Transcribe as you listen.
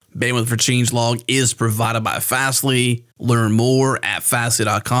Bandwidth for changelog is provided by Fastly. Learn more at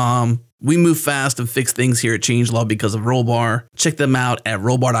fastly.com. We move fast and fix things here at changelog because of Rollbar. Check them out at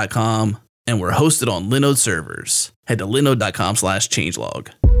rollbar.com. And we're hosted on Linode servers. Head to linode.com/changelog.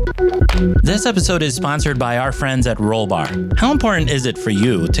 This episode is sponsored by our friends at Rollbar. How important is it for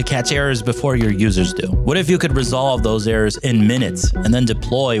you to catch errors before your users do? What if you could resolve those errors in minutes and then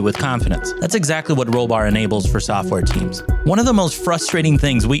deploy with confidence? That's exactly what Rollbar enables for software teams. One of the most frustrating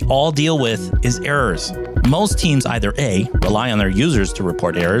things we all deal with is errors. Most teams either A, rely on their users to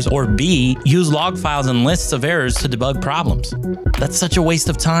report errors, or B, use log files and lists of errors to debug problems. That's such a waste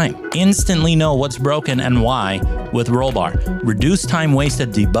of time. Instantly know what's broken and why with Rollbar. Reduce time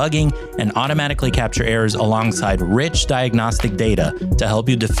wasted debugging and automatically capture errors alongside rich diagnostic data to help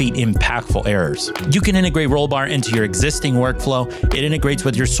you defeat impactful errors. You can integrate Rollbar into your existing workflow. It integrates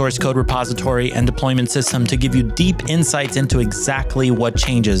with your source code repository and deployment system to give you deep insights into exactly what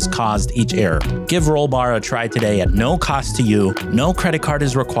changes caused each error. Give Rollbar a try today at no cost to you. No credit card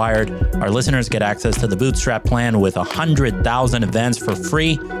is required. Our listeners get access to the Bootstrap plan with 100,000 events for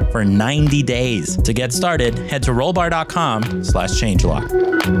free for 90 days. To get started, head to rollbar.com/changelog.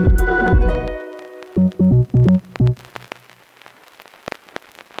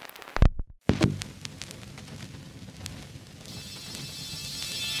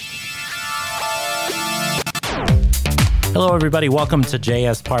 Hello, everybody. Welcome to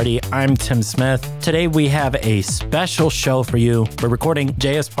JS Party. I'm Tim Smith. Today, we have a special show for you. We're recording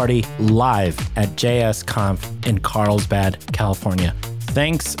JS Party live at JS Conf in Carlsbad, California.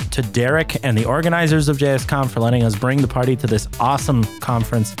 Thanks to Derek and the organizers of JS Conf for letting us bring the party to this awesome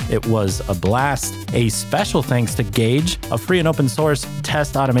conference. It was a blast. A special thanks to Gauge, a free and open source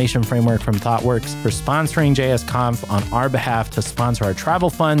test automation framework from ThoughtWorks, for sponsoring JS Conf on our behalf to sponsor our travel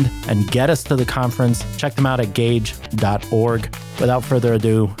fund and get us to the conference. Check them out at gauge.org. Without further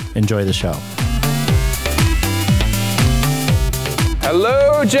ado, enjoy the show.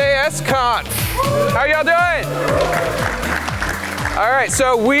 Hello, JS Conf. How y'all doing? All right,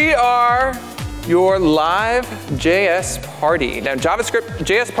 so we are your live JS Party. Now,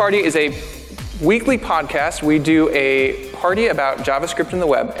 JS Party is a weekly podcast. We do a party about JavaScript and the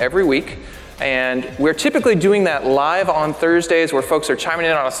web every week. And we're typically doing that live on Thursdays where folks are chiming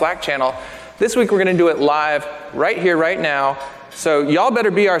in on a Slack channel. This week, we're going to do it live right here, right now. So y'all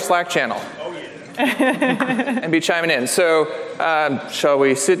better be our Slack channel. Oh, yeah. And be chiming in. So shall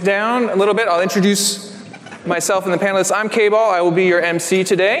we sit down a little bit? I'll introduce myself and the panelists. I'm KBall. I will be your MC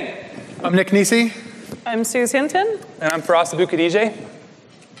today. I'm Nick Nisi. I'm Suze Hinton. And I'm Feross DJ.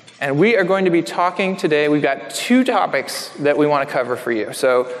 And we are going to be talking today. We've got two topics that we want to cover for you.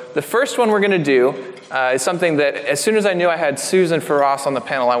 So the first one we're going to do is something that as soon as I knew I had Suze and Feross on the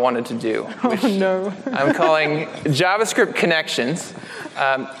panel, I wanted to do. Oh, no. I'm calling JavaScript connections.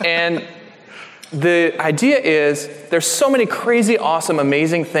 And the idea is there's so many crazy, awesome,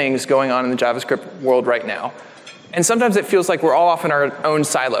 amazing things going on in the JavaScript world right now. And sometimes it feels like we're all off in our own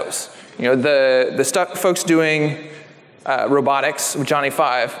silos. You know, the stuff folks doing robotics with Johnny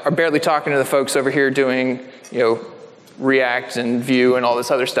 5 are barely talking to the folks over here doing, React and Vue and all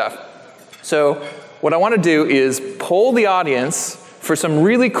this other stuff. So what I want to do is poll the audience for some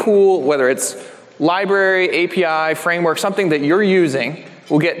really cool, whether it's library, API, framework, something that you're using.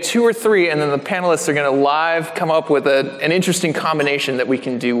 We'll get 2 or 3, and then the panelists are going to live come up with an interesting combination that we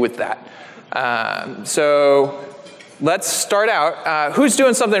can do with that. So let's start out. Who's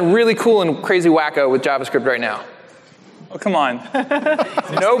doing something really cool and crazy wacko with JavaScript right now? Oh, come on.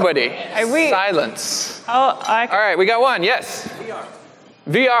 Nobody. Silence. All right, we got one. Yes.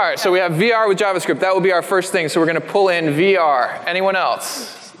 VR. So we have VR with JavaScript. That will be our first thing. So we're going to pull in VR. Anyone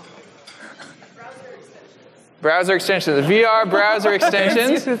else? Browser extensions. VR browser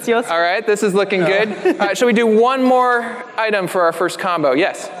extensions. All right, this is looking good. Shall we do one more item for our first combo?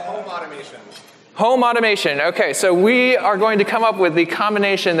 Yes? Home automation. Home automation. OK, so we are going to come up with the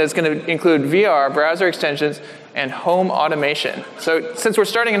combination that's going to include VR, browser extensions, and home automation. So since we're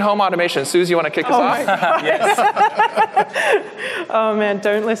starting in home automation, Suze, you want to kick us off? Yes. Oh, man,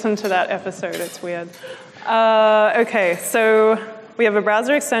 don't listen to that episode. It's weird. OK, so we have a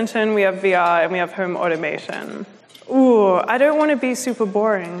browser extension, we have VR, and we have home automation. Ooh, I don't want to be super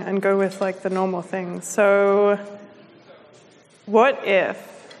boring and go with like the normal things. So what if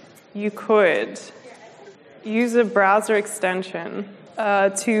you could use a browser extension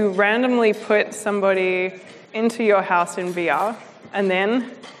to randomly put somebody into your house in VR, and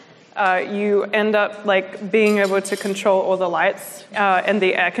then you end up like being able to control all the lights and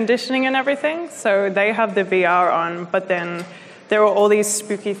the air conditioning and everything. So they have the VR on, but then there are all these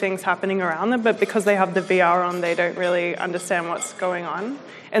spooky things happening around them, but because they have the VR on, they don't really understand what's going on.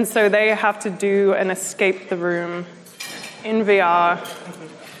 And so they have to do an escape the room in VR.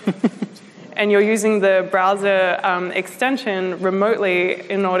 And you're using the browser extension remotely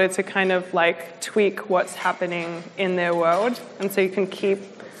in order to kind of like tweak what's happening in their world. And so you can keep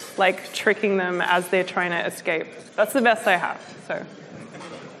like tricking them as they're trying to escape. That's the best I have, so.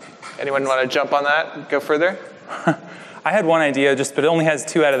 Anyone want to jump on that? Go further? I had one idea, but it only has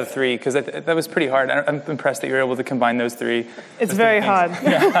 2 out of the 3, because that was pretty hard. I'm impressed that you were able to combine those 3. It's very hard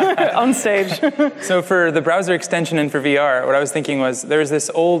on stage. So for the browser extension and for VR, what I was thinking was there was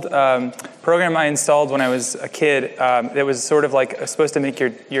this old program I installed when I was a kid that was sort of like supposed to make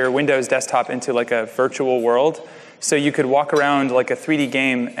your Windows desktop into like a virtual world. So you could walk around like a 3D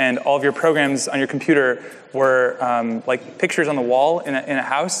game, and all of your programs on your computer were like pictures on the wall in a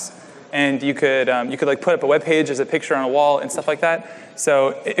house. And you could like put up a web page as a picture on a wall and stuff like that.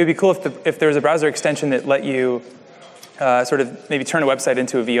 So it would be cool if there was a browser extension that let you sort of maybe turn a website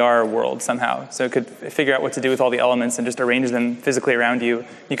into a VR world somehow. So it could figure out what to do with all the elements and just arrange them physically around you.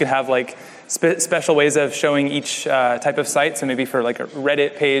 You could have like special ways of showing each type of site. So maybe for like a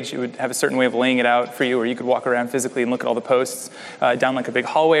Reddit page, it would have a certain way of laying it out for you, or you could walk around physically and look at all the posts down like a big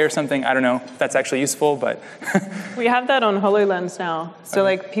hallway or something. I don't know if that's actually useful, but. We have that on HoloLens now. So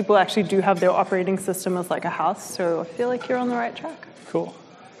like people actually do have their operating system as like a house. So I feel like you're on the right track. Cool.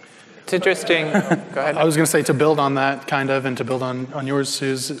 It's interesting. Go ahead. I was going to say, to build on that kind of, and to build on yours,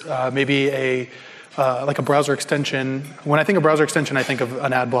 Suze, maybe like a browser extension. When I think of browser extension, I think of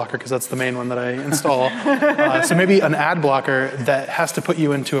an ad blocker, because that's the main one that I install. So maybe an ad blocker that has to put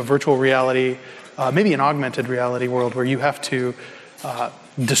you into a virtual reality, maybe an augmented reality world where you have to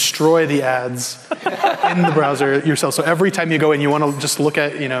destroy the ads in the browser yourself. So every time you go in, you want to just look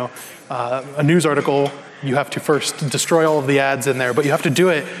at a news article, you have to first destroy all of the ads in there, but you have to do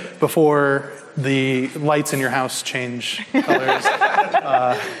it before the lights in your house change colors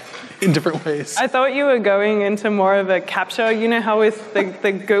in different ways. I thought you were going into more of a capture. You know how with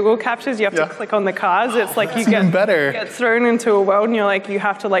the Google captures, you have to click on the cars? It's like you get thrown into a world and you're like, you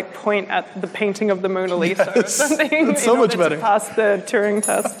have to like point at the painting of the Mona Lisa or something it's so much better. to pass the Turing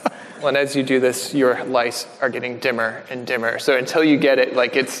test. Well, and as you do this, your lights are getting dimmer and dimmer. So until you get it,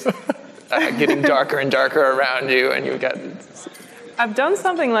 like it's getting darker and darker around you, and you've got. I've done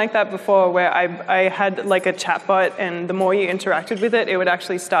something like that before, where I had like a chatbot, and the more you interacted with it, it would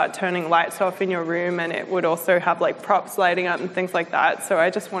actually start turning lights off in your room, and it would also have like props lighting up and things like that. So I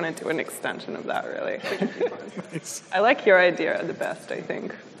just want to do an extension of that, really. Nice. I like your idea the best, I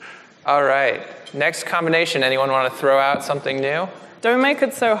think. All right. Next combination. Anyone want to throw out something new? Don't make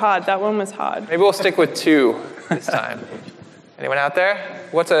it so hard. That one was hard. Maybe we'll stick with 2 this time. Anyone out there?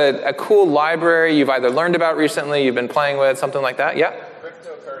 What's a cool library you've either learned about recently, you've been playing with, something like that? Yeah?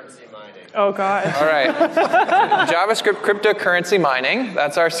 Cryptocurrency mining. Oh, God. All right. JavaScript cryptocurrency mining.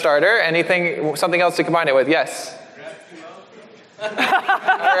 That's our starter. Something else to combine it with? Yes? All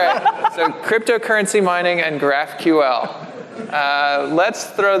right. So cryptocurrency mining and GraphQL. Let's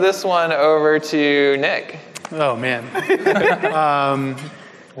throw this one over to Nick. Oh, man.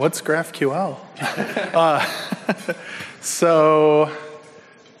 What's GraphQL? So,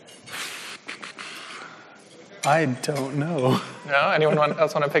 I don't know. No? Anyone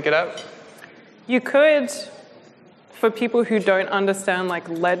else want to pick it up? You could, for people who don't understand like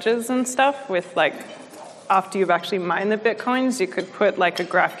ledgers and stuff, with like after you've actually mined the Bitcoins, you could put like a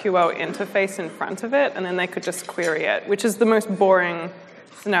GraphQL interface in front of it, and then they could just query it, which is the most boring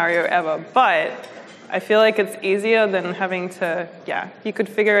scenario ever. But I feel like it's easier than having to, you could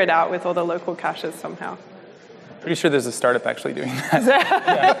figure it out with all the local caches somehow. Pretty sure there's a startup actually doing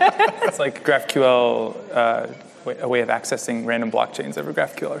that. It's like GraphQL, a way of accessing random blockchains over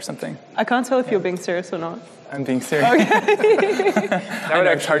GraphQL or something. I can't tell if you're being serious or not. I'm being serious. Okay.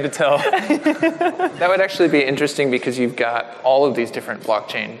 It's hard to tell. That would actually be interesting, because you've got all of these different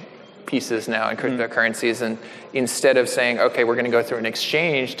blockchain pieces now in cryptocurrencies, and instead of saying, okay, we're going to go through an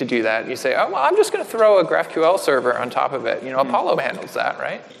exchange to do that, you say, oh, well, I'm just going to throw a GraphQL server on top of it. Apollo handles that,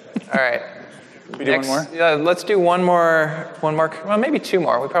 right? All right. We do one more? Yeah, let's do one more, well, maybe 2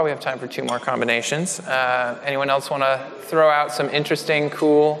 more. We probably have time for 2 more combinations. Anyone else want to throw out some interesting,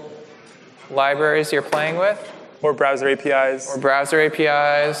 cool libraries you're playing with? Or browser APIs.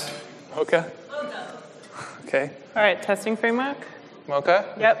 Mocha? Okay. All right, testing framework.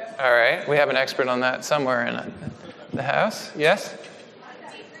 Mocha? Yep. All right. We have an expert on that somewhere in the house. Yes?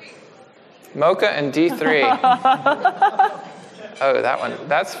 Mocha and D3. Oh, that one.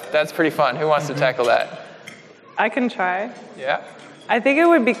 That's pretty fun. Who wants to tackle that? I can try. Yeah. I think it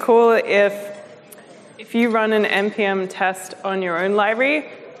would be cool if if you run an NPM test on your own library,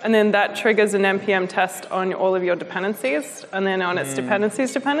 and then that triggers an NPM test on all of your dependencies, and then on its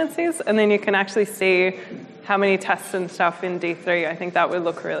dependencies, and then you can actually see how many tests and stuff in D3. I think that would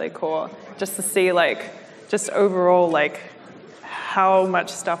look really cool, just to see like, just overall like how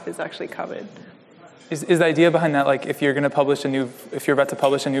much stuff is actually covered. Is the idea behind that like if you're about to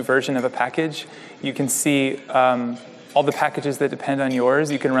publish a new version of a package, you can see all the packages that depend on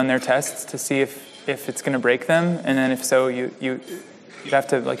yours. You can run their tests to see if it's going to break them, and then if so, you have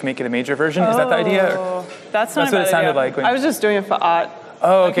to like make it a major version. Is that the idea? Or? That's not what it sounded like. I was just doing it for art.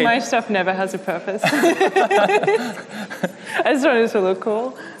 Oh, okay. Like, my stuff never has a purpose. I just wanted it to look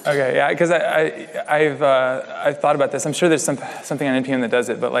cool. Okay, yeah, because I've thought about this. I'm sure there's something on NPM that does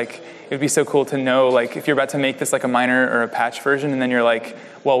it, but like it would be so cool to know like if you're about to make this like a minor or a patch version, and then you're like,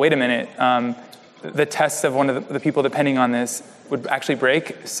 well, wait a minute, the tests of one of the people depending on this would actually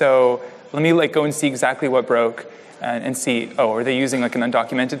break. So let me like go and see exactly what broke. And see, are they using like an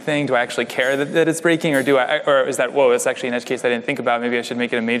undocumented thing? Do I actually care that it's breaking, or is that, it's actually an edge case I didn't think about. Maybe I should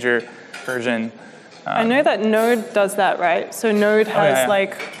make it a major version. I know that Node does that, right? So Node has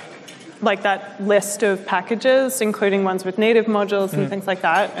like that list of packages, including ones with native modules and things like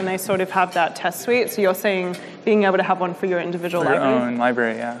that, and they sort of have that test suite. So you're saying being able to have one for your individual library? Your own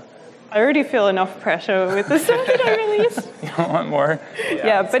library, yeah. I already feel enough pressure with the stuff that I release. You don't want more?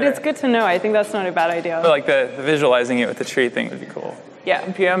 Yeah, but it's good to know. I think that's not a bad idea. But like the visualizing it with the tree thing would be cool. Yeah,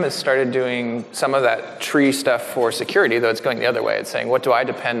 NPM has started doing some of that tree stuff for security, though it's going the other way. It's saying, what do I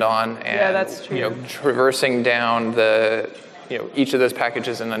depend on? And, that's true. Traversing down each of those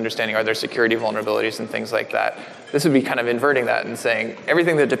packages and understanding are there security vulnerabilities and things like that. This would be kind of inverting that and saying,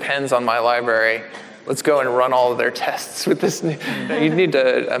 everything that depends on my library, let's go and run all of their tests with this. You'd need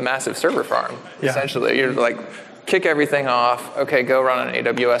a massive server farm, essentially. You'd like kick everything off. Okay, go run on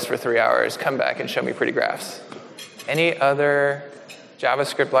AWS for 3 hours. Come back and show me pretty graphs. Any other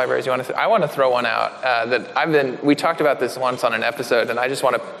JavaScript libraries you want to? I want to throw one out we talked about this once on an episode, and I just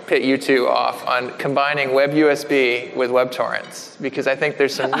want to pit you two off on combining WebUSB with WebTorrents, because I think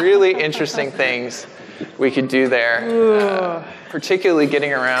there's some really interesting things we could do there. Particularly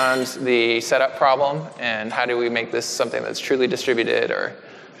getting around the setup problem and how do we make this something that's truly distributed or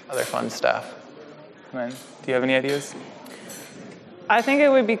other fun stuff. Do you have any ideas? I think it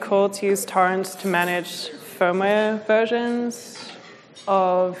would be cool to use torrents to manage firmware versions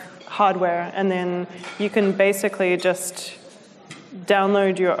of hardware, and then you can basically just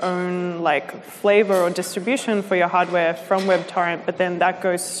download your own like flavor or distribution for your hardware from WebTorrent, but then that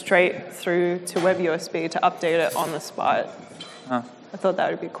goes straight through to WebUSB to update it on the spot. I thought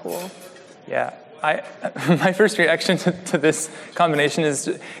that would be cool. Yeah, my first reaction to this combination is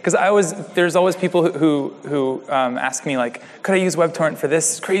because there's always people who ask me like, could I use WebTorrent for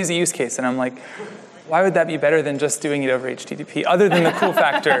this crazy use case? And I'm like, why would that be better than just doing it over HTTP? Other than the cool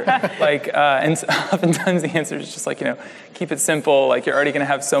factor, and oftentimes the answer is just like, keep it simple. Like you're already going to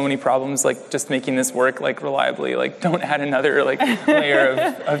have so many problems, like just making this work like reliably. Like don't add another like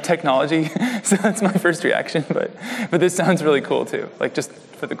layer of technology. So that's my first reaction. But this sounds really cool too. Like just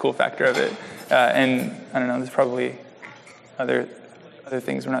for the cool factor of it. And I don't know. There's probably other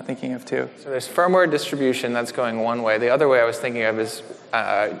things we're not thinking of too. So there's firmware distribution that's going one way. The other way I was thinking of is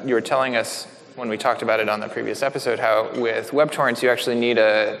you were telling us when we talked about it on the previous episode, how with WebTorrents you actually need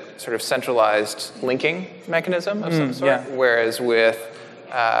a sort of centralized linking mechanism of some sort, whereas with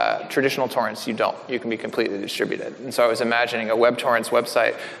traditional torrents you don't. You can be completely distributed. And so I was imagining a WebTorrents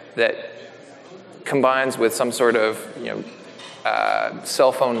website that combines with some sort of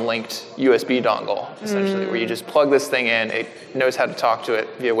cell phone linked USB dongle, essentially, where you just plug this thing in, it knows how to talk to it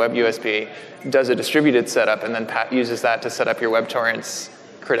via WebUSB, does a distributed setup, and then uses that to set up your WebTorrents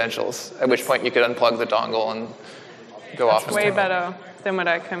credentials, at which point you could unplug the dongle and go off. That's way better than what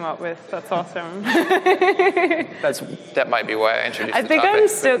I came up with. That's awesome. That might be why I introduced the topic. I think I'm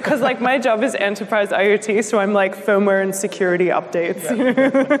still, because like my job is enterprise IoT, so I'm like firmware and security updates.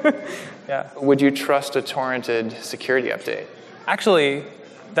 Yeah. Would you trust a torrented security update? Actually,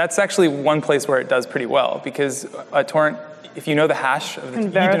 that's actually one place where it does pretty well, because a torrent, if you know the hash, you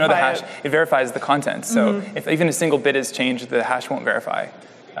need to know the hash, it verifies the content. So if even a single bit is changed, the hash won't verify.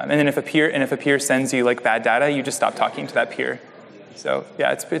 And then if a peer sends you like bad data, you just stop talking to that peer. So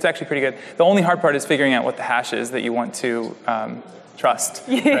yeah, it's actually pretty good. The only hard part is figuring out what the hash is that you want to trust.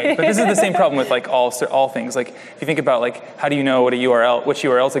 Right? But this is the same problem with like all things. Like if you think about like how do you know which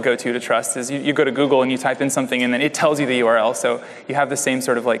URL to go to trust is you go to Google and you type in something and then it tells you the URL. So you have the same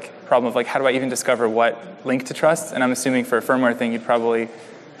sort of like problem of like how do I even discover what link to trust? And I'm assuming for a firmware thing you'd probably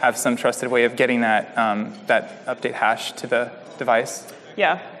have some trusted way of getting that update hash to the device.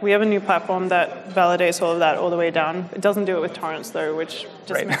 Yeah, we have a new platform that validates all of that all the way down. It doesn't do it with torrents, though, which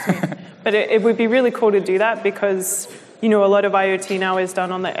just makes me... But it would be really cool to do that because, a lot of IoT now is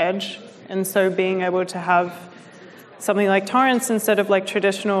done on the edge. And so being able to have something like torrents instead of like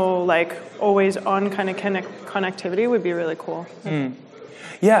traditional, like always-on kind of connectivity would be really cool.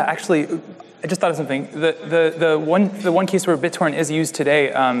 Yeah, actually, I just thought of something. The one case where BitTorrent is used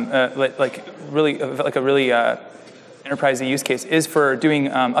today, like a really enterprise use case, is for doing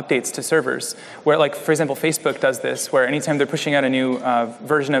updates to servers. Where, like, for example, Facebook does this, where anytime they're pushing out a new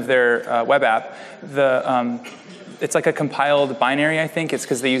version of their web app, it's like a compiled binary, I think. It's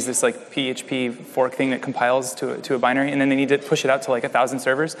because they use this like PHP fork thing that compiles to a binary, and then they need to push it out to like 1,000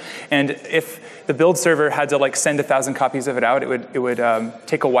 servers. And if the build server had to like send 1,000 copies of it out, it would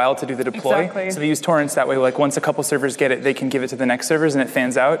take a while to do the deploy. Exactly. So they use torrents that way. Like once a couple servers get it, they can give it to the next servers, and it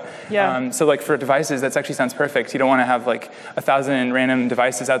fans out. Yeah. So like for devices, that actually sounds perfect. You don't want to have like 1,000 random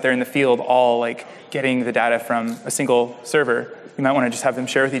devices out there in the field all like getting the data from a single server. You might want to just have them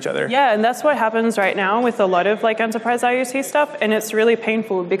share with each other. Yeah, and that's what happens right now with a lot of like enterprise IoT stuff, and it's really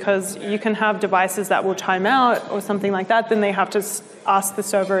painful because you can have devices that will time out or something like that, then they have to ask the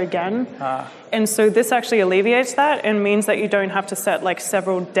server again. And so this actually alleviates that and means that you don't have to set like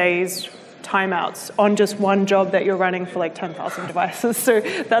several days timeouts on just one job that you're running for like 10,000 devices. So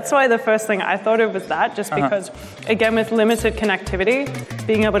that's why the first thing I thought of was that, just because, again, with limited connectivity,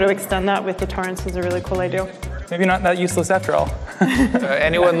 being able to extend that with the torrents is a really cool idea. Maybe not that useless after all.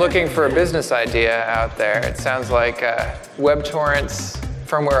 Anyone looking for a business idea out there, it sounds like web torrents,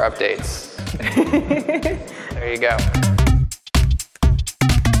 firmware updates. There you go.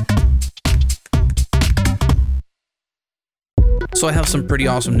 So I have some pretty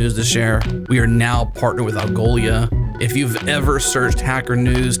awesome news to share. We are now partnered with Algolia. If you've ever searched Hacker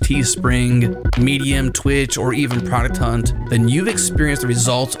News, Teespring, Medium, Twitch, or even Product Hunt, then you've experienced the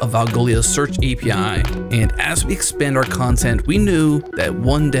results of Algolia's search API. And as we expand our content, we knew that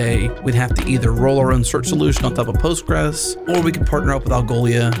one day we'd have to either roll our own search solution on top of Postgres, or we could partner up with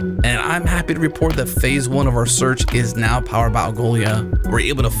Algolia. And I'm happy to report that phase 1 of our search is now powered by Algolia. We're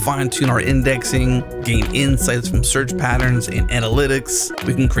able to fine-tune our indexing, gain insights from search patterns and analytics.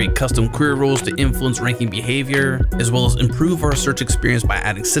 We can create custom query rules to influence ranking behavior, as well as improve our search experience by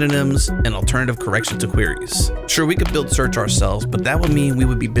adding synonyms and alternative correction to queries. Sure, we could build search ourselves, but that would mean we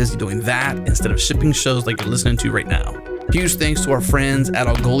would be busy doing that instead of shipping shows like you're listening to right now. Huge thanks to our friends at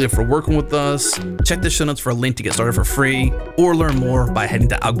Algolia for working with us. Check the show notes for a link to get started for free, or learn more by heading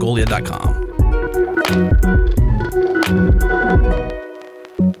to algolia.com.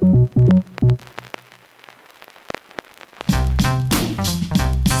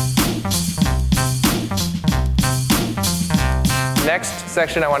 Next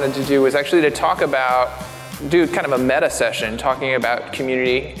section I wanted to do was actually to do kind of a meta session talking about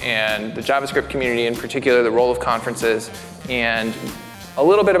community and the JavaScript community, in particular the role of conferences, and a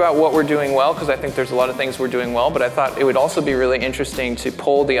little bit about what we're doing well, because I think there's a lot of things we're doing well, but I thought it would also be really interesting to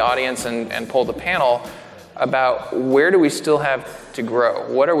poll the audience and poll the panel about where do we still have to grow?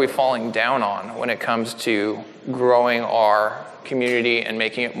 What are we falling down on when it comes to growing our community and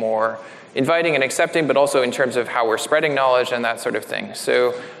making it more inviting and accepting, but also in terms of how we're spreading knowledge and that sort of thing.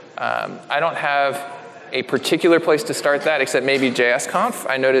 So I don't have a particular place to start that except maybe JS Conf.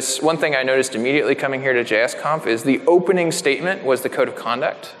 One thing I noticed immediately coming here to JS Conf is the opening statement was the code of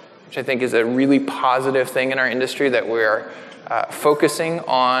conduct, which I think is a really positive thing in our industry, that we're focusing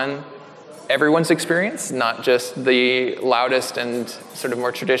on everyone's experience, not just the loudest and sort of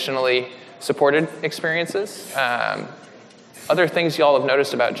more traditionally supported experiences. Other things y'all have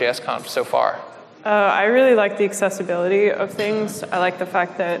noticed about JS Conf so far? I really like the accessibility of things. I like the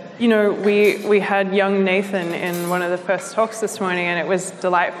fact that, we had young Nathan in one of the first talks this morning, and it was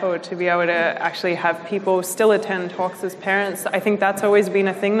delightful to be able to actually have people still attend talks as parents. I think that's always been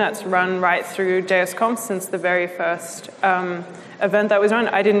a thing that's run right through JS Conf since the very first event that was run.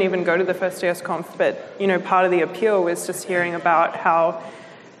 I didn't even go to the first JS Conf, but, part of the appeal was just hearing about how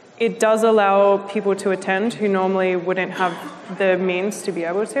it does allow people to attend who normally wouldn't have the means to be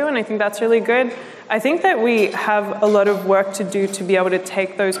able to, and I think that's really good. I think that we have a lot of work to do to be able to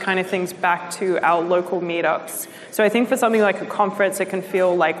take those kind of things back to our local meetups. So I think for something like a conference, it can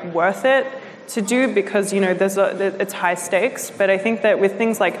feel like worth it to do because, it's high stakes. But I think that with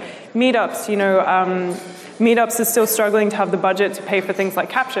things like meetups, meetups are still struggling to have the budget to pay for things like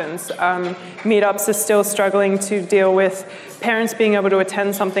captions. Meetups are still struggling to deal with parents being able to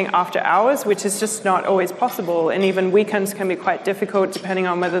attend something after hours, which is just not always possible. And even weekends can be quite difficult depending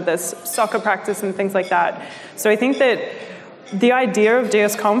on whether there's soccer practice and things like that. So I think that the idea of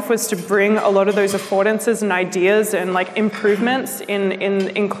JS Conf was to bring a lot of those affordances and ideas and like improvements in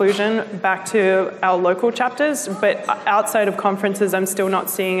inclusion back to our local chapters, but outside of conferences, I'm still not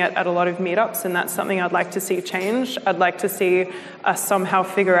seeing it at a lot of meetups, and that's something I'd like to see change. I'd like to see us somehow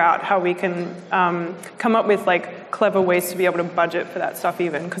figure out how we can come up with like clever ways to be able to budget for that stuff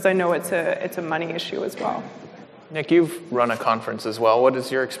even, because I know it's a money issue as well. Nick, you've run a conference as well. What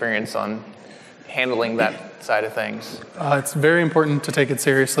is your experience on handling that side of things? It's very important to take it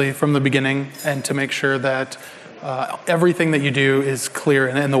seriously from the beginning and to make sure that everything that you do is clear,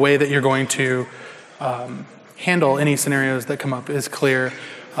 and the way that you're going to handle any scenarios that come up is clear.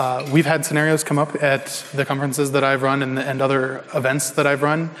 We've had scenarios come up at the conferences that I've run and other events that I've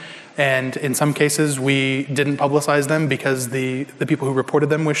run, and in some cases we didn't publicize them because the people who reported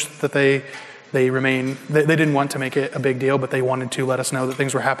them wished that they didn't want to make it a big deal, but they wanted to let us know that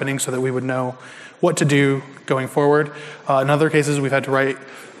things were happening so that we would know what to do going forward. In other cases, we've had to write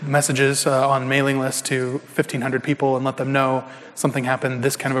messages on mailing lists to 1,500 people and let them know something happened.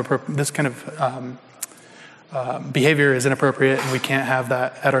 This kind of behavior is inappropriate, and we can't have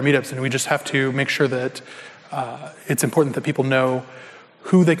that at our meetups. And we just have to make sure that it's important that people know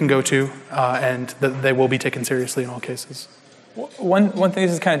who they can go to and that they will be taken seriously in all cases. One thing,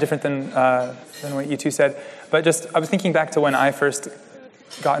 this is kind of different than what you two said, but just I was thinking back to when I first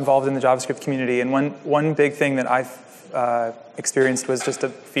got involved in the JavaScript community, and one big thing that I've experienced was just a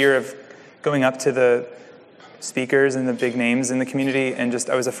fear of going up to the speakers and the big names in the community, and just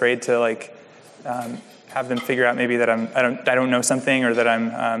I was afraid to like have them figure out maybe that I don't know something, or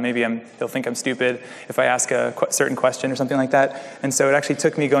that they'll think I'm stupid if I ask a certain question or something like that. And so it actually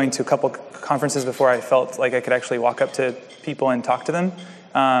took me going to a couple conferences before I felt like I could actually walk up to people and talk to them.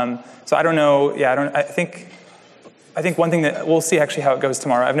 So I don't know. Yeah, I think one thing that we'll see actually how it goes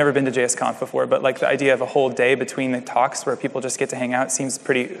tomorrow. I've never been to JS Conf before, but like the idea of a whole day between the talks where people just get to hang out seems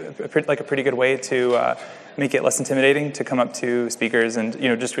like a pretty good way to make it less intimidating to come up to speakers and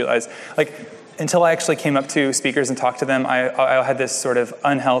just realize like. Until I actually came up to speakers and talked to them, I had this sort of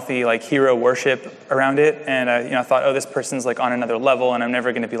unhealthy like hero worship around it, and I thought, oh, this person's like on another level, and I'm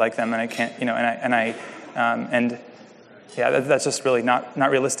never going to be like them, and I can't, that's just really not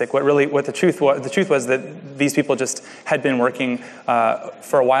realistic. The truth was that these people just had been working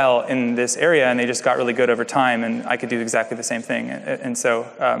for a while in this area, and they just got really good over time, and I could do exactly the same thing, and so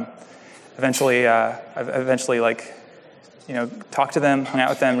eventually like. Talk to them, hung out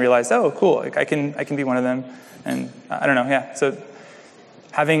with them, realized, oh, cool, like I can be one of them, and I don't know, yeah. So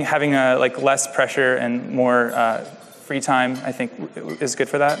having like less pressure and more free time, I think, is good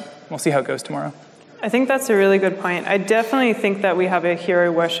for that. We'll see how it goes tomorrow. I think that's a really good point. I definitely think that we have a hero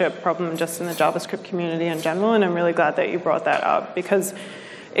worship problem just in the JavaScript community in general, and I'm really glad that you brought that up, because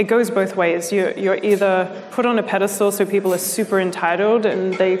it goes both ways. You're either put on a pedestal so people are super entitled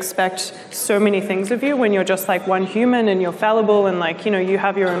and they expect so many things of you when you're just like one human and you're fallible and like, you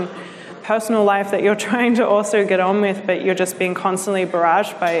have your own personal life that you're trying to also get on with, but you're just being constantly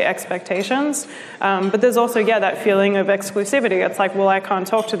barraged by expectations. But there's also, that feeling of exclusivity. It's like, well, I can't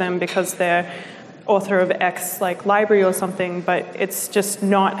talk to them because they're author of X like library or something, but it's just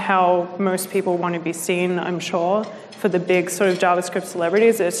not how most people want to be seen, I'm sure. For the big sort of JavaScript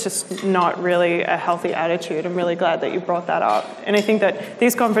celebrities, it's just not really a healthy attitude. I'm really glad that you brought that up. And I think that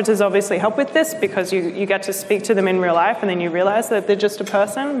these conferences obviously help with this because you get to speak to them in real life and then you realize that they're just a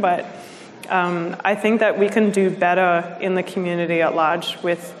person. But I think that we can do better in the community at large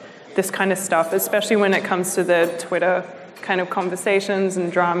with this kind of stuff, especially when it comes to the Twitter kind of conversations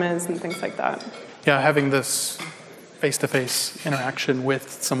and dramas and things like that. Yeah, having this face-to-face interaction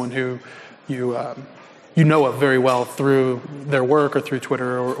with someone who you know of very well through their work or through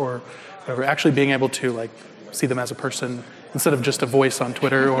Twitter or whatever, actually being able to like see them as a person instead of just a voice on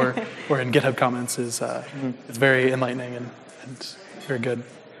Twitter or in GitHub comments is it's very enlightening and very good.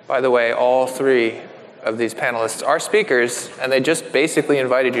 By the way, all three of these panelists are speakers, and they just basically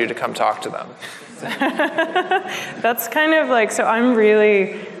invited you to come talk to them. That's kind of like, so I'm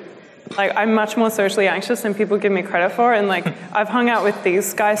really, like, I'm much more socially anxious than people give me credit for, and like, I've hung out with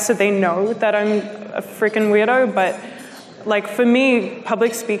these guys so they know that I'm a freaking weirdo, but like for me,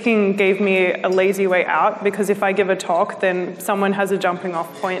 public speaking gave me a lazy way out, because if I give a talk, then someone has a jumping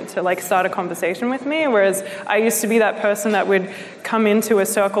off point to like start a conversation with me, whereas I used to be that person that would come into a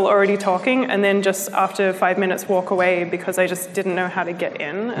circle already talking and then just after 5 minutes walk away because I just didn't know how to get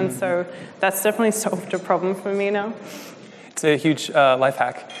in, and so that's definitely solved a problem for me now. It's a huge life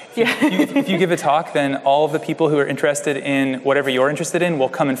hack. If you give a talk, then all of the people who are interested in whatever you're interested in will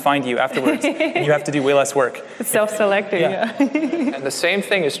come and find you afterwards. And you have to do way less work. It's self-selecting, yeah. And the same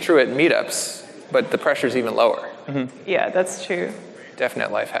thing is true at meetups, but the pressure's even lower. Yeah, that's true.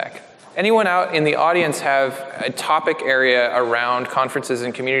 Definite life hack. Anyone out in the audience have a topic area around conferences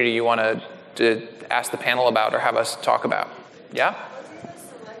and community you want to ask the panel about or have us talk about? Yeah?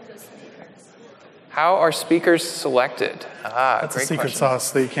 How are speakers selected? That's great a secret question.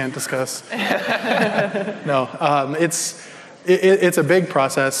 sauce that you can't discuss. No, it's a big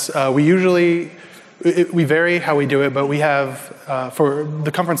process. We vary how we do it, but we have, for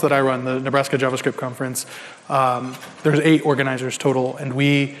the conference that I run, the Nebraska JavaScript conference, there's 8 organizers total, and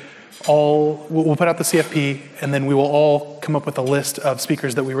we'll put out the CFP, and then we will all come up with a list of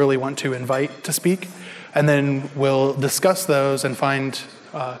speakers that we really want to invite to speak, and then we'll discuss those and find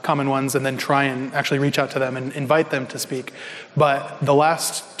common ones, and then try and actually reach out to them and invite them to speak. But the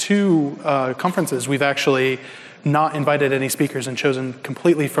last 2 conferences, we've actually not invited any speakers and chosen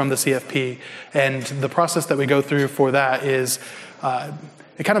completely from the CFP. And the process that we go through for that is,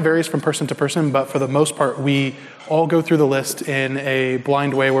 it kind of varies from person to person, but for the most part, we all go through the list in a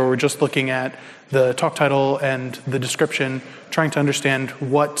blind way where we're just looking at the talk title and the description, trying to understand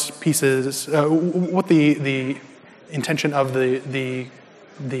what pieces, what the intention of the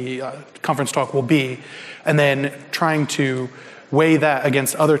conference talk will be, and then trying to weigh that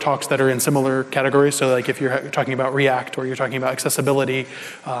against other talks that are in similar categories. So like if you're talking about React or you're talking about accessibility,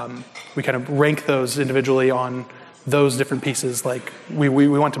 we kind of rank those individually on those different pieces. Like we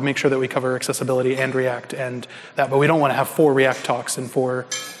want to make sure that we cover accessibility and React and that, but we don't want to have 4 React talks and 4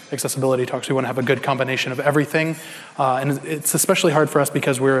 accessibility talks. We want to have a good combination of everything. And it's especially hard for us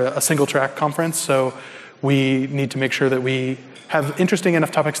because we're a single track conference. So we need to make sure that we have interesting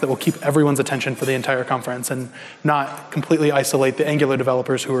enough topics that will keep everyone's attention for the entire conference and not completely isolate the Angular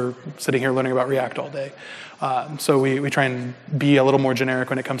developers who are sitting here learning about React all day. So we try and be a little more generic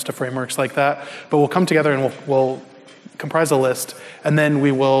when it comes to frameworks like that. But we'll come together and we'll comprise a list, and then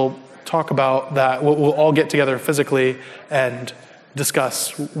we will talk about that. We'll all get together physically and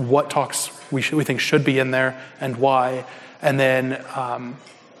discuss what talks we think should be in there and why. And then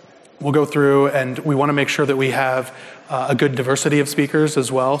we'll go through, and we want to make sure that we have a good diversity of speakers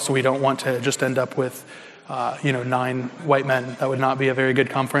as well. So we don't want to just end up with 9 white men. That would not be a very good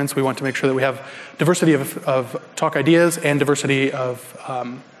conference. We want to make sure that we have diversity of talk ideas and diversity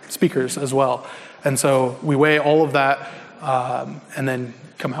of speakers as well. And so we weigh all of that and then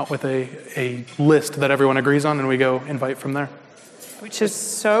come out with a list that everyone agrees on, and we go invite from there. Which is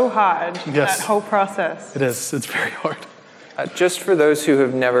so hard, Yes. that whole process. It is. It's very hard. Just for those who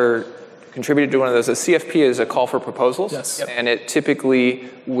have never contributed to one of those, a CFP is a call for proposals. Yes. Yep. And it typically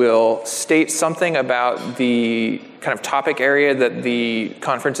will state something about the kind of topic area that the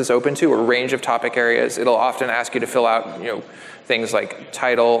conference is open to, or range of topic areas. It'll often ask you to fill out things like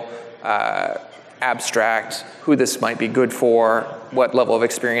title, abstract, who this might be good for, what level of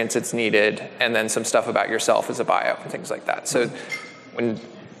experience it's needed, and then some stuff about yourself as a bio and things like that. So when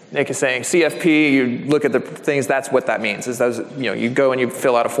Nick is saying CFP, you look at the things, that's what that means, is those, you go and you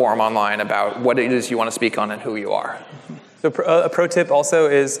fill out a form online about what it is you want to speak on and who you are. So a pro tip also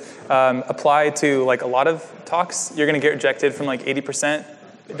is apply to like a lot of talks. You're going to get rejected from like 80%.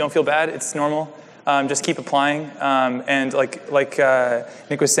 Don't feel bad, it's normal. Just keep applying, and like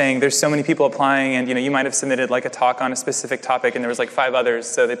Nick was saying, there's so many people applying, and you might have submitted like a talk on a specific topic, and there was like 5 others,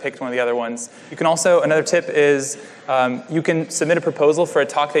 so they picked one of the other ones. You can also, another tip is you can submit a proposal for a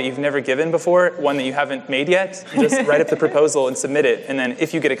talk that you've never given before, one that you haven't made yet. You just write up the proposal and submit it, and then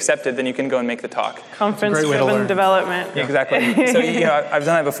if you get accepted, then you can go and make the talk. Conference-driven development. Yeah, exactly. So I've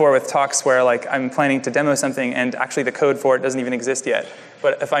done that before with talks where like I'm planning to demo something, and actually the code for it doesn't even exist yet.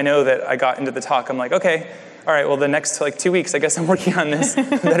 But if I know that I got into the talk, I'm like, okay, all right, well, the next 2 weeks, I guess I'm working on this.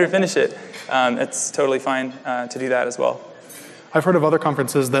 Better finish it. It's totally fine to do that as well. I've heard of other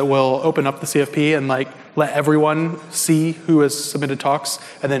conferences that will open up the CFP and let everyone see who has submitted talks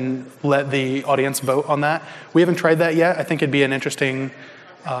and then let the audience vote on that. We haven't tried that yet. I think it'd be an interesting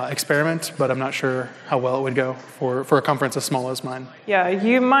experiment, but I'm not sure how well it would go for a conference as small as mine. Yeah,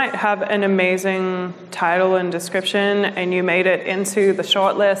 you might have an amazing title and description, and you made it into the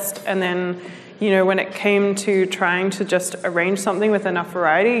shortlist, and then when it came to trying to just arrange something with enough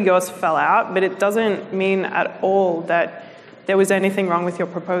variety, yours fell out, but it doesn't mean at all that there was anything wrong with your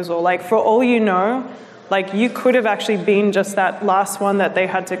proposal. Like, for all you know, you could have actually been just that last one that they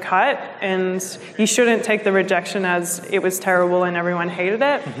had to cut, and you shouldn't take the rejection as it was terrible and everyone hated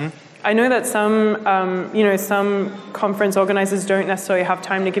it. Mm-hmm. I know that some conference organizers don't necessarily have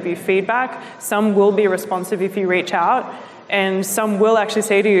time to give you feedback. Some will be responsive if you reach out, and some will actually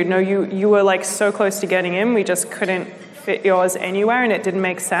say to you, no, you were so close to getting in, we just couldn't fit yours anywhere, and it didn't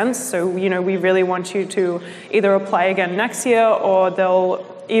make sense. So we really want you to either apply again next year, or they'll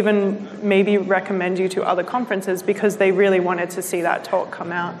even maybe recommend you to other conferences because they really wanted to see that talk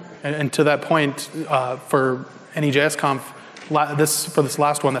come out. And to that point, for any JS Conf, for this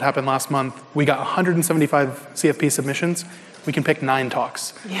last one that happened last month, we got 175 CFP submissions. We can pick 9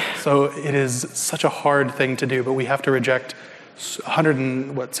 talks. Yeah. So it is such a hard thing to do, but we have to reject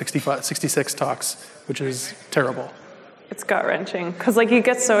 66 talks, which is terrible. It's gut-wrenching because like you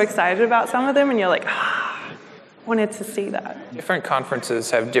get so excited about some of them and you're like, wanted to see that. Different conferences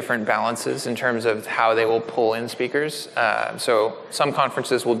have different balances in terms of how they will pull in speakers. So some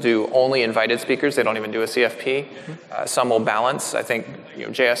conferences will do only invited speakers. They don't even do a CFP. Some will balance. I think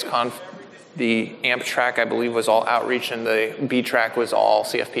JS Conf, the AMP track, I believe, was all outreach, and the B track was all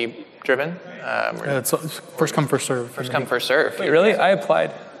CFP driven. It's first come, first serve. First come, first serve. Wait, really? I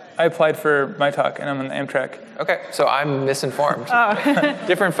applied for my talk, and I'm on the Amtrak. Okay, so I'm misinformed.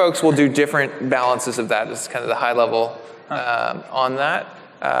 Different folks will do different balances of that. This is kind of the high level on that.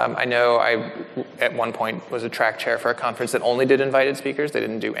 I know I, at one point, was a track chair for a conference that only did invited speakers. They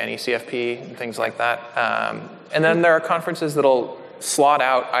didn't do any CFP and things like that. And then there are conferences that'll slot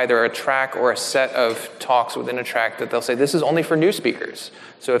out either a track or a set of talks within a track that they'll say, this is only for new speakers.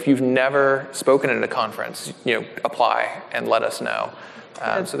 So if you've never spoken at a conference, apply and let us know.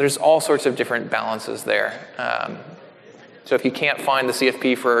 So there's all sorts of different balances there. So if you can't find the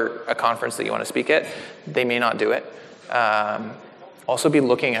CFP for a conference that you want to speak at, they may not do it. Also be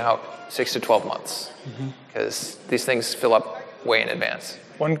looking out 6 to 12 months, because these things fill up way in advance.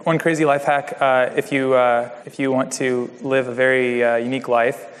 One crazy life hack: if you want to live a very unique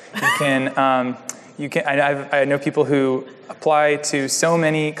life, you can. I know people who apply to so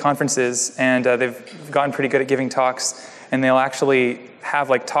many conferences, and they've gotten pretty good at giving talks, and they'll actually have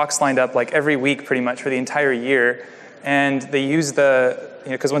like talks lined up like every week, pretty much for the entire year, and they use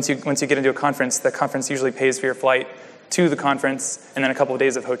because once you get into a conference, the conference usually pays for your flight to the conference, and then a couple of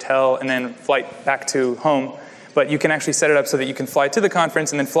days of hotel, and then flight back to home. But you can actually set it up so that you can fly to the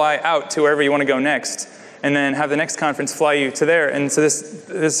conference and then fly out to wherever you want to go next, and then have the next conference fly you to there. And so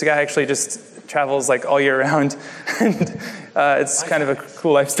this guy actually just travels like all year round, and it's kind of a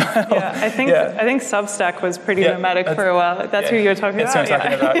cool lifestyle. Yeah, I think Substack was pretty nomadic for a while. That's who you're talking about. That's what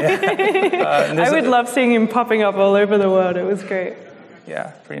I'm talking about. Yeah. I would love seeing him popping up all over the world. It was great.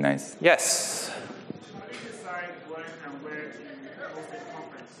 Yeah, pretty nice. Yes.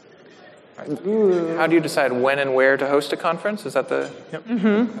 How do you decide when and where to host a conference? Is that the? Yep.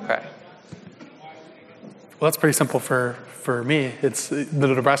 Okay. Well, that's pretty simple for me. It's the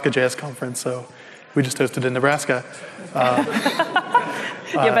Nebraska JS conference, so we just hosted in Nebraska.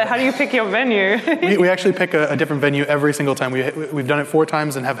 But how do you pick your venue? we actually pick a different venue every single time. We've done it 4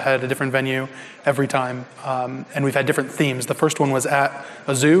 times and have had a different venue every time. And we've had different themes. The first one was at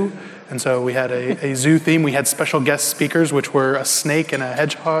a zoo, and so we had a zoo theme. We had special guest speakers, which were a snake and a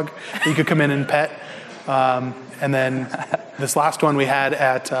hedgehog that you could come in and pet. And then this last one we had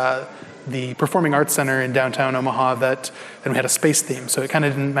at the Performing Arts Center in downtown Omaha, and we had a space theme. So it kind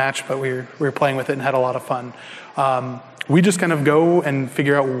of didn't match, but we were playing with it and had a lot of fun. We just kind of go and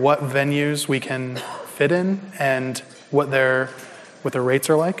figure out what venues we can fit in and what their rates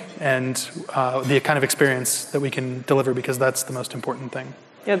are like, and the kind of experience that we can deliver, because that's the most important thing.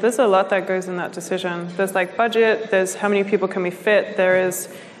 Yeah, there's a lot that goes in that decision. There's like budget, there's how many people can we fit, there is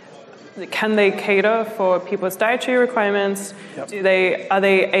can they cater for people's dietary requirements? Yep. Are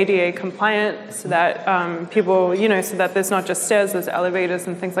they ADA compliant so that people, so that there's not just stairs, there's elevators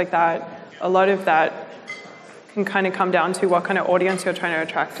and things like that. A lot of that can kind of come down to what kind of audience you're trying to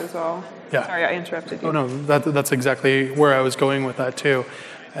attract as well. Yeah. Sorry, I interrupted you. Oh, no, that's exactly where I was going with that too.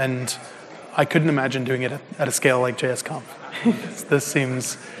 And I couldn't imagine doing it at a scale like JSConf. This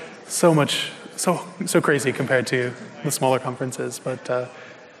seems so crazy compared to the smaller conferences, but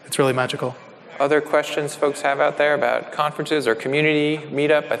it's really magical. Other questions folks have out there about conferences or community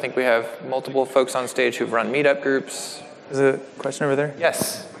meetup? I think we have multiple folks on stage who've run meetup groups. There's a question over there.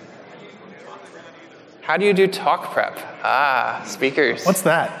 Yes. How do you do talk prep? Speakers. What's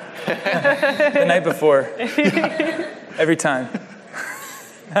that? The night before. Every time.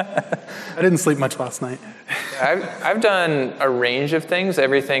 I didn't sleep much last night. I've done a range of things,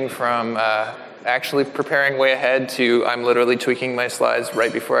 everything from actually preparing way ahead to I'm literally tweaking my slides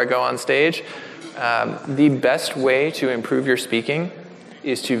right before I go on stage. The best way to improve your speaking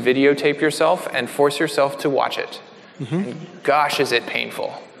is to videotape yourself and force yourself to watch it. And gosh, is it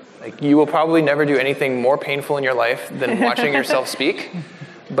painful. Like, you will probably never do anything more painful in your life than watching yourself speak,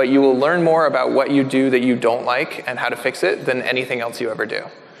 but you will learn more about what you do that you don't like and how to fix it than anything else you ever do.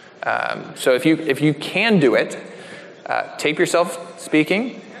 So if you can do it, tape yourself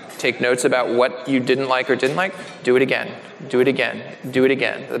speaking, take notes about what you didn't like or didn't like, do it again, do it again, do it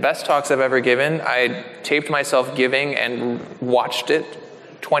again. The best talks I've ever given, I taped myself giving and watched it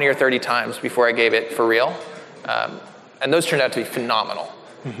 20 or 30 times before I gave it for real. And those turned out to be phenomenal.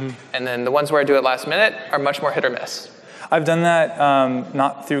 And then the ones where I do it last minute are much more hit or miss. I've done that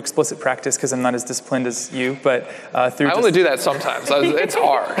not through explicit practice because I'm not as disciplined as you, but through. I only do that sometimes. It's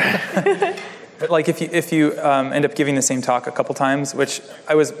hard. But like if you end up giving the same talk a couple times, which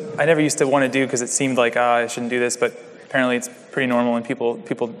I never used to want to do because it seemed like I shouldn't do this, but apparently it's pretty normal and people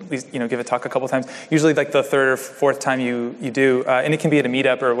at least, give a talk a couple times. Usually like the third or fourth time you do, and it can be at a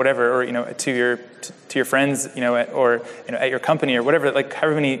meetup or whatever, or to your friends, or at your company or whatever, like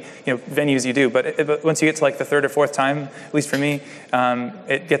however many venues you do. But once you get to like the third or fourth time, at least for me,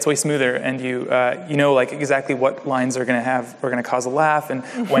 it gets way smoother, and you like exactly what lines are going to cause a laugh and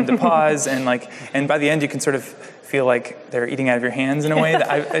when to pause, and by the end you can sort of feel like they're eating out of your hands in a way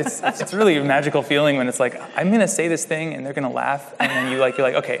that it's really a magical feeling when it's like, I'm going to say this thing and they're going to laugh, and then you're like,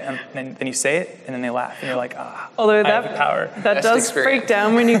 okay, and then you say it and then they laugh and you're like, although I have the power. That does freak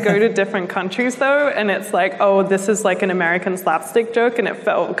down when you go to different countries though, and it's like, oh, this is like an American slapstick joke, and it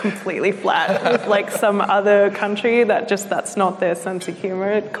felt completely flat with like some other country that's not their sense of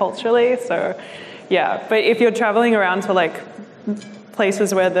humor culturally. So yeah, but if you're traveling around to like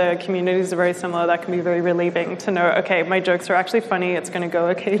places where the communities are very similar, that can be very relieving to know, okay, my jokes are actually funny, it's going to go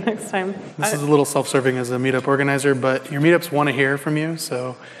okay next time. This is a little self-serving as a meetup organizer, but your meetups want to hear from you,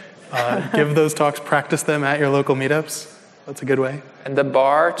 so give those talks, practice them at your local meetups. That's a good way. And the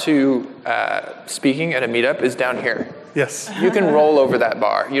bar to speaking at a meetup is down here. Yes. You can roll over that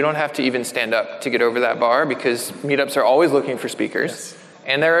bar. You don't have to even stand up to get over that bar, because meetups are always looking for speakers. Yes.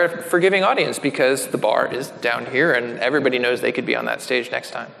 And they're a forgiving audience because the bar is down here and everybody knows they could be on that stage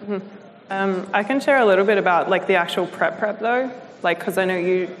next time. I can share a little bit about like the actual prep though, like because I know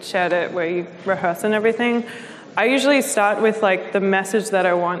you shared it where you rehearse and everything. I usually start with like the message that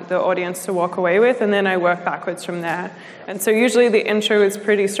I want the audience to walk away with, and then I work backwards from there. And so usually the intro is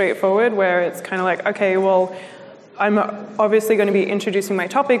pretty straightforward, where it's kind of like, okay, well, I'm obviously going to be introducing my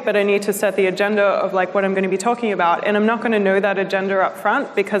topic, but I need to set the agenda of like what I'm going to be talking about. And I'm not going to know that agenda up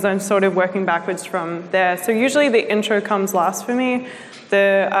front because I'm sort of working backwards from there. So usually the intro comes last for me.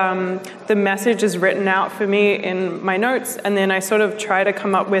 The message is written out for me in my notes, and then I sort of try to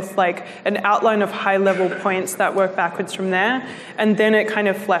come up with like an outline of high-level points that work backwards from there, and then it kind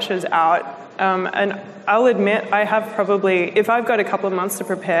of fleshes out. And I'll admit, I have probably, if I've got a couple of months to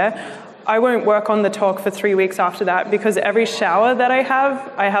prepare, I won't work on the talk for 3 weeks after that, because every shower that I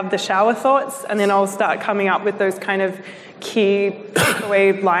have the shower thoughts, and then I'll start coming up with those kind of key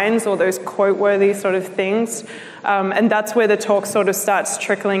takeaway lines or those quote-worthy sort of things. And that's where the talk sort of starts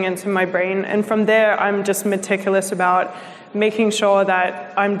trickling into my brain. And from there, I'm just meticulous about making sure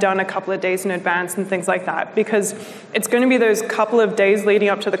that I'm done a couple of days in advance and things like that, because it's going to be those couple of days leading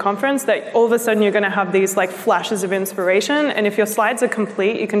up to the conference that all of a sudden you're going to have these like flashes of inspiration, and if your slides are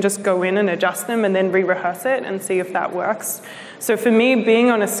complete, you can just go in and adjust them and then re-rehearse it and see if that works. So for me, being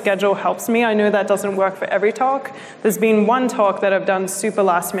on a schedule helps me. I know that doesn't work for every talk. There's been one talk that I've done super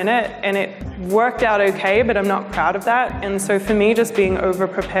last minute, and it worked out okay, but I'm not proud of that. And so for me, just being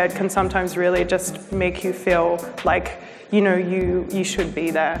over-prepared can sometimes really just make you feel like you should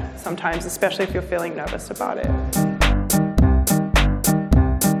be there sometimes, especially if you're feeling nervous about it.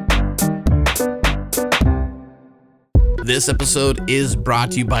 This episode is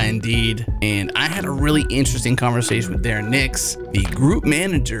brought to you by Indeed, and I had a really interesting conversation with Darren Nix, the group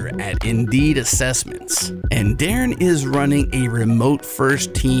manager at Indeed Assessments. And Darren is running a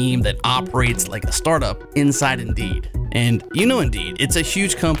remote-first team that operates like a startup inside Indeed. And you know Indeed, it's a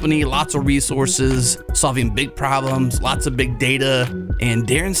huge company, lots of resources, solving big problems, lots of big data, and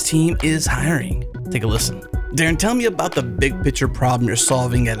Darren's team is hiring. Take a listen. Darren, tell me about the big picture problem you're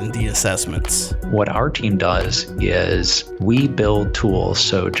solving at Indeed Assessments. What our team does is we build tools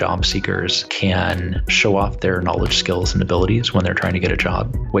so job seekers can show off their knowledge, skills, and abilities when they're trying to get a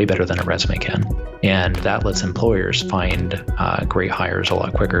job way better than a resume can. And that lets employers find great hires a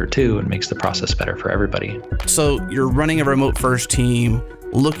lot quicker too, and makes the process better for everybody. So you're running a remote first team,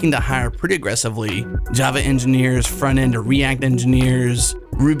 looking to hire pretty aggressively Java engineers, front-end or React engineers,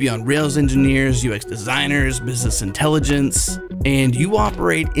 Ruby on Rails engineers, UX designers, business intelligence, and you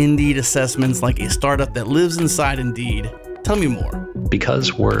operate Indeed Assessments like a startup that lives inside Indeed. Tell me more.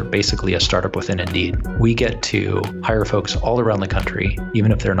 Because we're basically a startup within Indeed, we get to hire folks all around the country,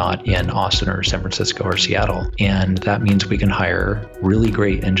 even if they're not in Austin or San Francisco or Seattle. And that means we can hire really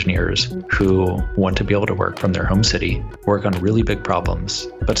great engineers who want to be able to work from their home city, work on really big problems,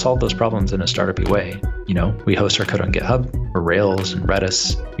 but solve those problems in a startup-y way. You know, we host our code on GitHub, we're Rails and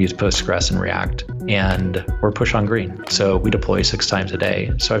Redis, we use Postgres and React, and we're push on green. So we deploy 6 times a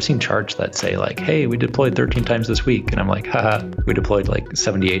day. So I've seen charts that say like, hey, we deployed 13 times this week. And I'm like, haha, we deployed like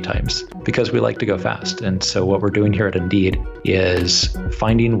 78 times because we like to go fast. And so what we're doing here at Indeed is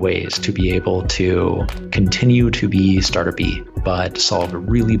finding ways to be able to continue to be startup-y, but solve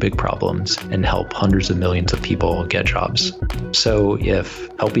really big problems and help hundreds of millions of people get jobs. So if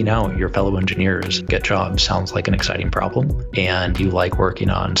helping out your fellow engineers get jobs sounds like an exciting problem, and you like working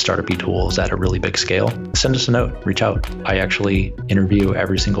on startup-y tools at a really big scale, send us a note, reach out. I actually interview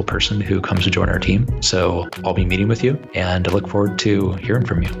every single person who comes to join our team. So I'll be meeting with you and I look forward to hearing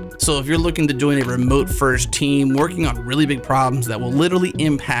from you. So if you're looking to join a remote-first team working on really big problems that will literally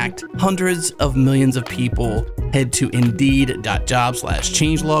impact hundreds of millions of people, head to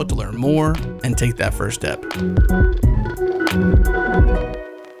indeed.job/changelog to learn more and take that first step.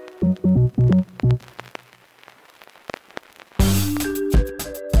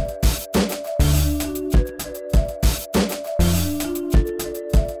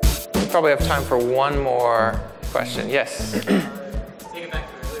 We probably have time for one more question. Yes? Take it back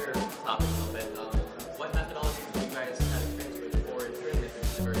to the earlier topic a little bit. What methodologies do you guys have experience with for ensuring that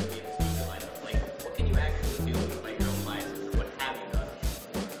there's diversity in the speaker lineup? Like, what can you actually do despite your own biases? What have you done?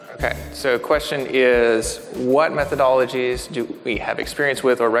 Okay, so the question is, what methodologies do we have experience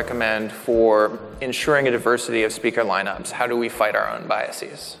with or recommend for ensuring a diversity of speaker lineups? How do we fight our own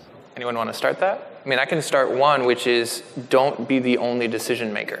biases? Anyone want to start that? I mean, I can start one, which is don't be the only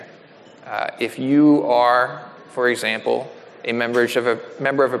decision maker. If you are, for example, a member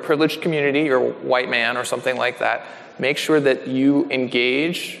of a privileged community, you're a white man or something like that, make sure that you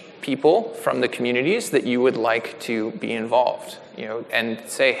engage people from the communities that you would like to be involved. You know, and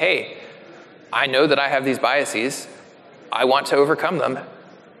say, hey, I know that I have these biases. I want to overcome them.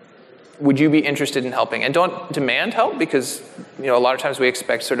 Would you be interested in helping? And don't demand help because, you know, a lot of times we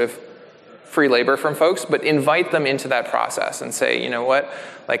expect sort of free labor from folks, but invite them into that process and say, you know what,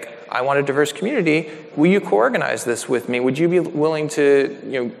 like, I want a diverse community. Will you co-organize this with me? Would you be willing to,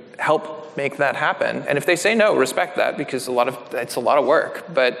 you know, help make that happen? And if they say no, respect that because it's a lot of work,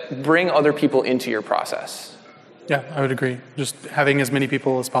 but bring other people into your process. Yeah, I would agree. Just having as many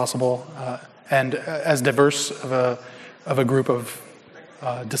people as possible and as diverse of a group of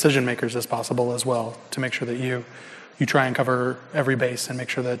decision makers as possible as well to make sure that you try and cover every base and make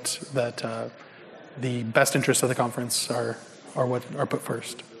sure that the best interests of the conference are what are put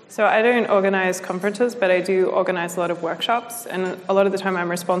first. So I don't organize conferences, but I do organize a lot of workshops, and a lot of the time I'm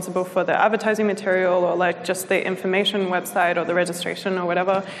responsible for the advertising material or like just the information website or the registration or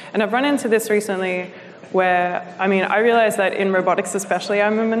whatever. And I've run into this recently where, I mean, I realize that in robotics especially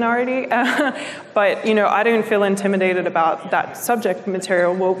I'm a minority, but, you know, I don't feel intimidated about that subject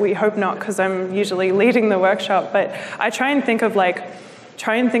material. Well, we hope not, because I'm usually leading the workshop, but I try and think of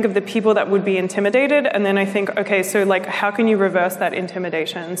the people that would be intimidated, and then I think, okay, so like, how can you reverse that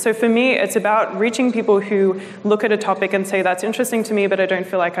intimidation? So for me, it's about reaching people who look at a topic and say, that's interesting to me, but I don't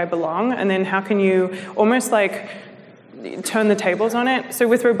feel like I belong, and then how can you almost like turn the tables on it? So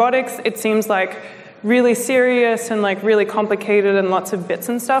with robotics, it seems like really serious and like really complicated and lots of bits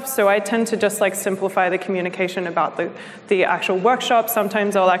and stuff. So I tend to just like simplify the communication about the actual workshop.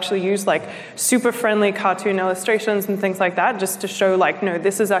 Sometimes I'll actually use like super friendly cartoon illustrations and things like that just to show like, no,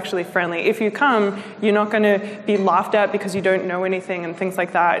 this is actually friendly. If you come, you're not going to be laughed at because you don't know anything and things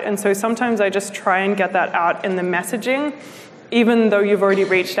like that. And so sometimes I just try and get that out in the messaging, even though you've already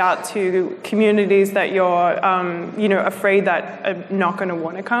reached out to communities that you're, afraid that are not going to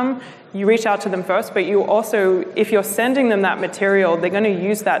want to come. You reach out to them first, but you also, if you're sending them that material, they're going to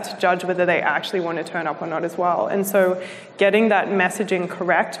use that to judge whether they actually want to turn up or not as well. And so getting that messaging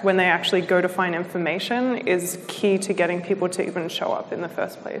correct when they actually go to find information is key to getting people to even show up in the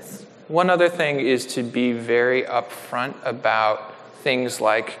first place. One other thing is to be very upfront about things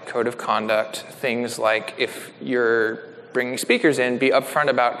like code of conduct, things like if you're bringing speakers in, be upfront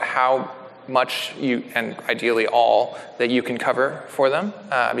about how much you, and ideally all, that you can cover for them.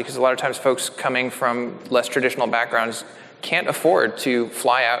 Because a lot of times folks coming from less traditional backgrounds can't afford to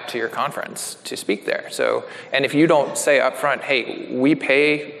fly out to your conference to speak there. So, and if you don't say upfront, hey, we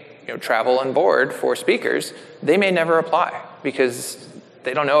pay travel and board for speakers, they may never apply because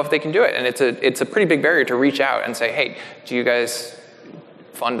they don't know if they can do it. And it's a pretty big barrier to reach out and say, hey, do you guys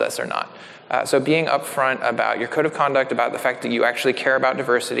fund this or not. So being upfront about your code of conduct, about the fact that you actually care about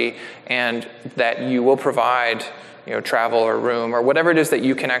diversity, and that you will provide travel or room or whatever it is that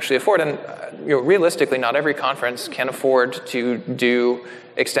you can actually afford. And realistically, not every conference can afford to do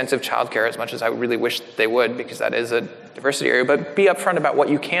extensive childcare as much as I really wish they would, because that is a diversity area. But be upfront about what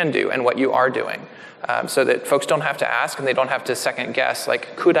you can do and what you are doing, so that folks don't have to ask and they don't have to second guess,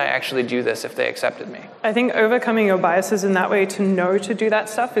 like, could I actually do this if they accepted me? I think overcoming your biases in that way to know to do that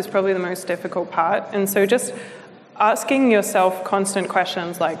stuff is probably the most difficult part. And so just asking yourself constant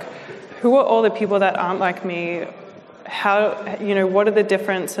questions like, who are all the people that aren't like me? How, what are the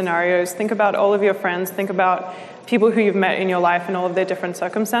different scenarios? Think about all of your friends. Think about people who you've met in your life and all of their different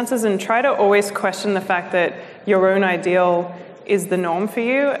circumstances, and try to always question the fact that your own ideal is the norm for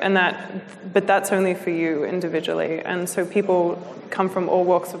you, but that's only for you individually. And so people come from all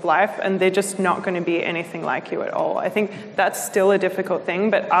walks of life, and they're just not going to be anything like you at all. I think that's still a difficult thing,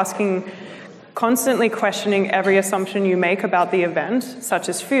 but constantly questioning every assumption you make about the event, such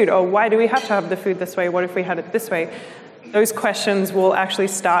as food. Oh, why do we have to have the food this way? What if we had it this way? Those questions will actually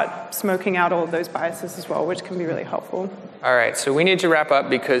start smoking out all of those biases as well, which can be really helpful. All right, so we need to wrap up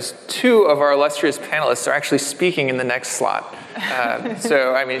because 2 of our illustrious panelists are actually speaking in the next slot.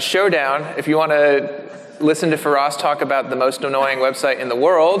 Showdown. If you want to listen to Feross talk about the most annoying website in the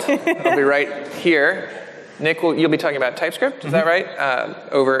world, I'll be right here. Nick, you'll be talking about TypeScript, is that right?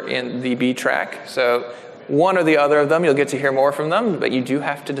 Over in the B track. So one or the other of them, you'll get to hear more from them, but you do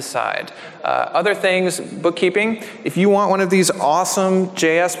have to decide. Other things, bookkeeping. If you want one of these awesome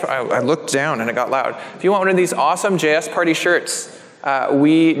JS, I looked down and it got loud. If you want one of these awesome JS Party shirts,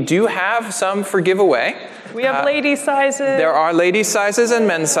 we do have some for giveaway. We have lady sizes. There are lady sizes and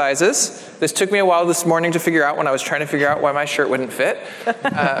men's sizes. This took me a while this morning to figure out when I was trying to figure out why my shirt wouldn't fit.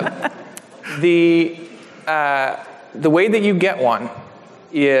 The way that you get one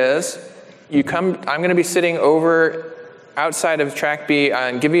is you come. I'm going to be sitting over outside of track B,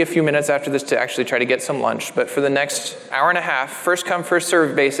 and give me a few minutes after this to actually try to get some lunch. But for the next hour and a half, first come, first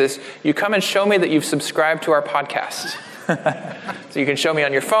serve basis, you come and show me that you've subscribed to our podcast. So you can show me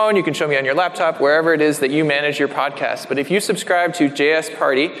on your phone, you can show me on your laptop, wherever it is that you manage your podcast. But if you subscribe to JS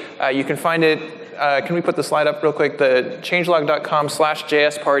Party, you can find it. Can we put the slide up real quick? The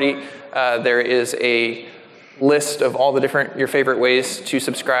changelog.com/JSParty. There is a list of all the different, your favorite ways to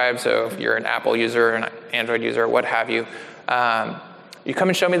subscribe. So if you're an Apple user, an Android user, what have you, you come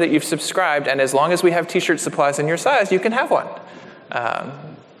and show me that you've subscribed, and as long as we have t-shirt supplies in your size, you can have one.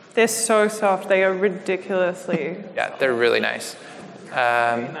 They're so soft. They are ridiculously Yeah, they're really nice.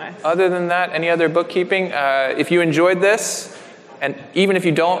 nice. Other than that, any other bookkeeping? If you enjoyed this, and even if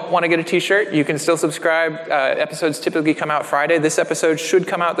you don't want to get a t-shirt, you can still subscribe. Episodes typically come out Friday. This episode should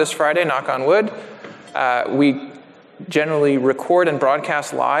come out this Friday, knock on wood. We generally record and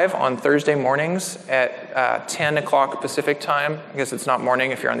broadcast live on Thursday mornings at 10 o'clock Pacific time. I guess it's not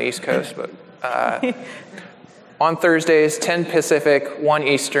morning if you're on the East Coast, but on Thursdays, 10 Pacific, 1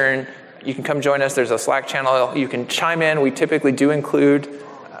 Eastern. You can come join us. There's a Slack channel. You can chime in. We typically do include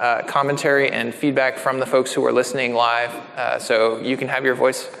commentary and feedback from the folks who are listening live, so you can have your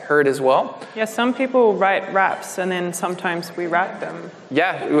voice heard as well. Yeah, some people write raps, and then sometimes we rap them.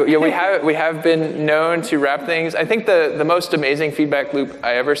 Yeah, we have been known to rap things. I think the most amazing feedback loop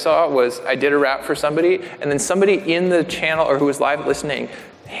I ever saw was I did a rap for somebody, and then somebody in the channel or who was live listening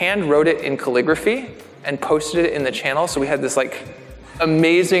hand wrote it in calligraphy and posted it in the channel. So we had this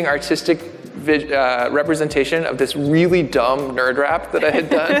amazing artistic representation of this really dumb nerd rap that I had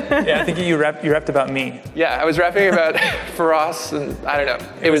done. Yeah, I think you rapped about me. Yeah, I was rapping about Feross, and I don't know.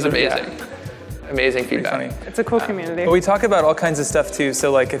 It was amazing. Yeah. Amazing feedback. Funny. It's a cool community. But we talk about all kinds of stuff too.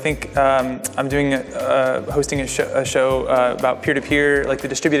 So I think I'm doing hosting a show about peer-to-peer, like the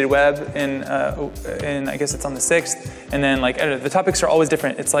distributed web, and I guess it's on the 6th. And then I don't know, the topics are always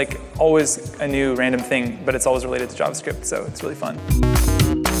different. It's always a new random thing, but it's always related to JavaScript. So it's really fun.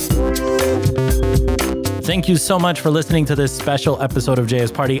 Thank you so much for listening to this special episode of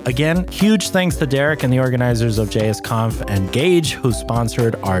JS Party. Again, huge thanks to Derek and the organizers of JS Conf and Gage, who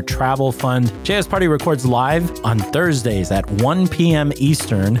sponsored our travel fund. JS Party records live on Thursdays at 1 p.m.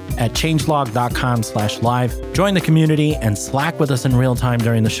 Eastern at changelog.com/live. Join the community and Slack with us in real time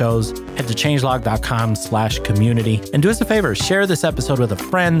during the shows. Head to changelog.com/community. And do us a favor, share this episode with a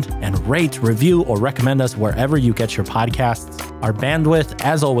friend and rate, review, or recommend us wherever you get your podcasts. Our bandwidth,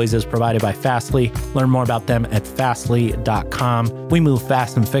 as always, is provided by Fastly. Learn more about them at fastly.com. We move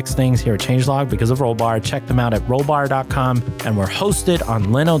fast and fix things here at Changelog because of Rollbar. Check them out at rollbar.com. And we're hosted on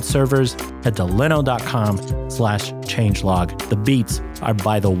Linode servers. Head to linode.com/changelog. The beats are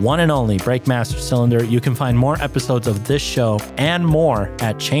by the one and only Breakmaster Cylinder. You can find more episodes of this show and more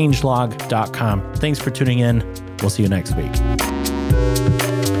at changelog.com. Thanks for tuning in. We'll see you next week.